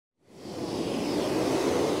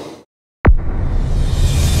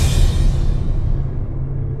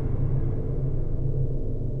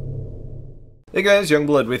Hey guys,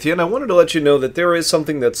 Youngblood with you, and I wanted to let you know that there is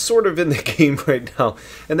something that's sort of in the game right now,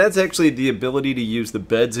 and that's actually the ability to use the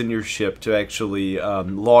beds in your ship to actually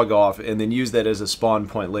log off and then use that as a spawn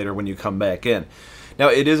point later when you come back in. Now,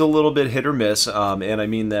 it is a little bit hit or miss, and I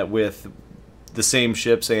mean that with the same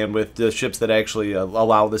ships and with the ships that actually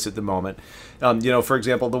allow this at the moment. For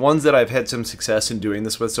example, the ones that I've had some success in doing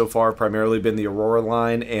this with so far have primarily been the Aurora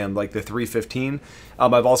line and like the 315.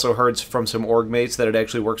 I've also heard from some org mates that it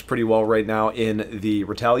actually works pretty well right now in the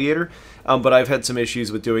Retaliator, but I've had some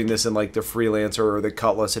issues with doing this in like the Freelancer or the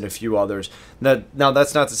Cutlass and a few others. Now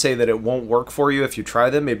that's not to say that it won't work for you if you try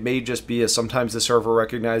them. It may just be sometimes the server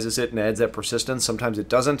recognizes it and adds that persistence, sometimes it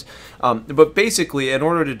doesn't. But basically, in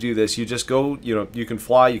order to do this, you just go, you can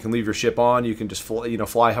fly, you can leave your ship on, you can just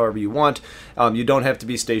fly however you want. You don't have to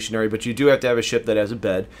be stationary, but you do have to have a ship that has a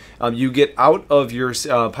bed. You get out of your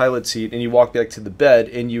pilot seat and you walk back to the bed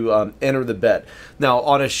and you enter the bed. Now,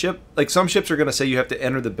 on a ship, like some ships are going to say you have to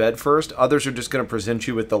enter the bed first. Others are just going to present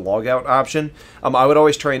you with the log out option. I would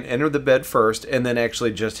always try and enter the bed first and then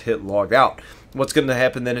actually just hit log out. What's going to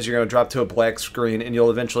happen then is you're going to drop to a black screen and you'll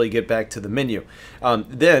eventually get back to the menu.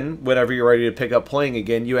 Then, whenever you're ready to pick up playing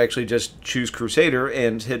again, you actually just choose Crusader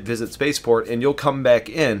and hit Visit Spaceport and you'll come back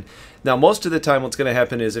in. Now, most of the time what's going to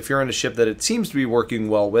happen is if you're on a ship that it seems to be working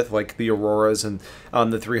well with, like the Auroras and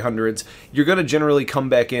the 300s, you're going to generally come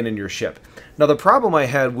back in your ship. Now, the problem I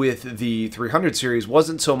had with the 300 series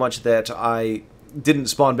wasn't so much that I didn't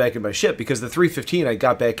spawn back in my ship, because the 315 I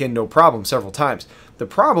got back in no problem several times. The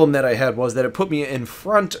problem that I had was that it put me in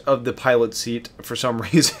front of the pilot seat for some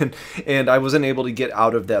reason, and I wasn't able to get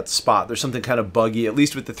out of that spot. There's something kind of buggy, at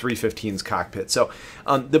least with the 315's cockpit. So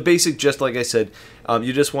the basic gist, like I said,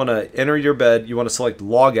 you just want to enter your bed, you want to select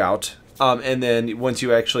log out, and then once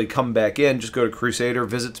you actually come back in, just go to Crusader,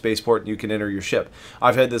 visit Spaceport, and you can enter your ship.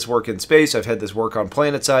 I've had this work in space, I've had this work on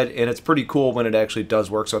PlanetSide, and it's pretty cool when it actually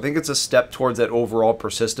does work. So I think it's a step towards that overall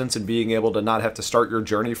persistence and being able to not have to start your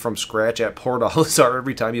journey from scratch at Port Olisar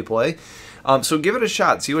every time you play. So give it a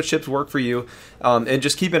shot, see what ships work for you, and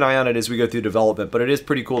just keep an eye on it as we go through development. But it is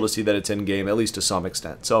pretty cool to see that it's in-game, at least to some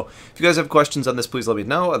extent. So if you guys have questions on this, please let me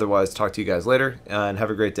know. Otherwise, talk to you guys later, and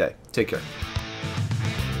have a great day. Take care.